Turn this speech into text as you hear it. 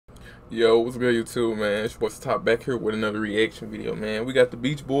Yo, what's good, YouTube, man? It's your boy Top back here with another reaction video, man. We got the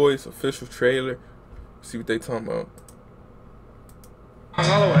Beach Boys official trailer. See what they talking about.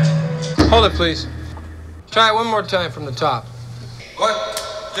 Holloway. Hold it, please. Try it one more time from the top. 1,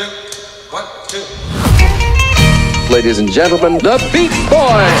 2, 1, 2. Ladies and gentlemen, the Beach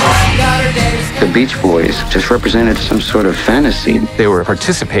Boys! The Beach Boys just represented some sort of fantasy. They were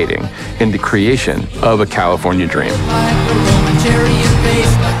participating in the creation of a California dream.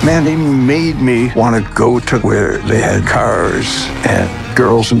 Man, they made me want to go to where they had cars and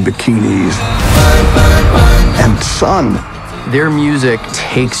girls in bikinis and sun. Their music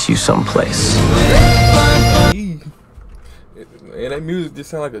takes you someplace. Man, that music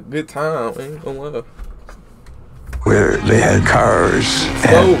just sound like a good time, man. Oh, wow. Where they had cars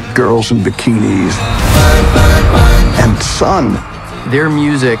and girls in bikinis and sun. Their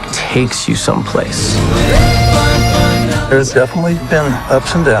music takes you someplace. There's definitely been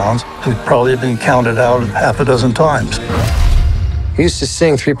ups and downs. We've probably been counted out half a dozen times. He used to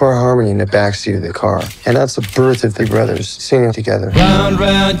sing three-part harmony in the backseat of the car, and that's the birth of the brothers singing together. Round,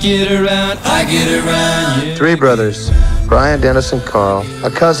 round, get around, I get around, yeah. Three brothers, Brian, Dennis, and Carl, a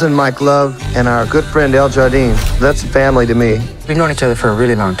cousin, Mike Love, and our good friend El Jardine. That's family to me. We've known each other for a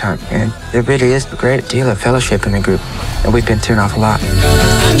really long time, and there really is a great deal of fellowship in the group, and we've been through an awful lot.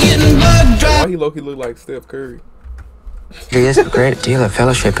 Why he low-key look like Steph Curry? There is a great deal of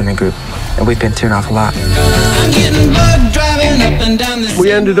fellowship in the group, and we've been through an awful lot.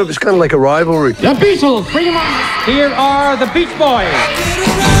 We ended up, it's kind of like a rivalry. The Beatles, bring them on! Here are the Beach Boys!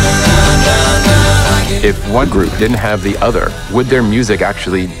 If one group didn't have the other, would their music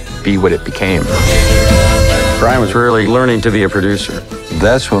actually be what it became? Brian was really learning to be a producer.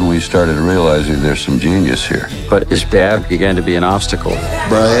 That's when we started realizing there's some genius here. But his dad began to be an obstacle.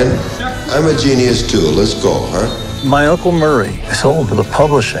 Brian, I'm a genius too. Let's go, huh? My Uncle Murray sold to the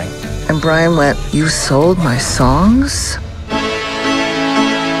publishing. And Brian went, "You sold my songs?"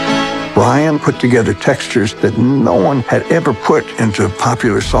 Brian put together textures that no one had ever put into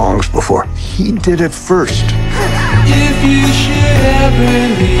popular songs before. He did it first. If you should ever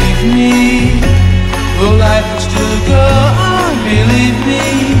leave me, well, life will still go on, believe me.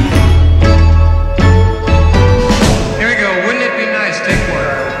 Here we go. Wouldn't it be nice? Take one.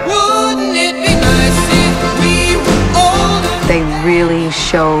 Wouldn't it be nice if we were older? They really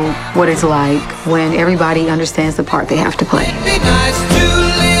show what it's like when everybody understands the part they have to play. It'd be nice to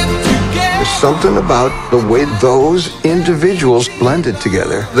live together. There's something about the way those individuals blended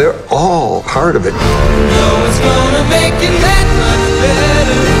together. They're all part of it. No, it's gonna make it that much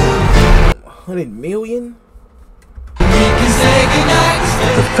better. 100 million? We can say goodnight.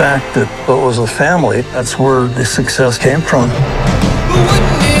 The fact that it was a family, that's where the success came from.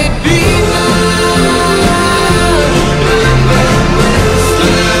 Wouldn't it be nice?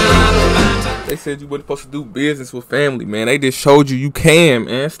 They said you weren't supposed to do business with family, man. They just showed you can,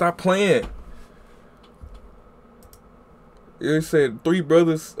 man. Stop playing. They said 3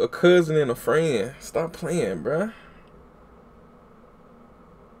 brothers, a cousin, and a friend. Stop playing, bruh.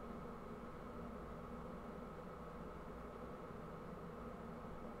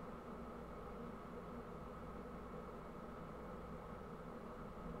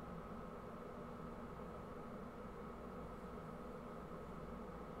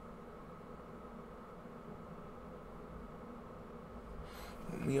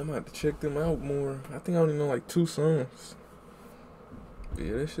 I'm gonna have to check them out more. I think I only know like 2 songs.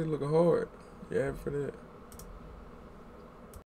 Yeah, that shit look hard. Yeah, for that.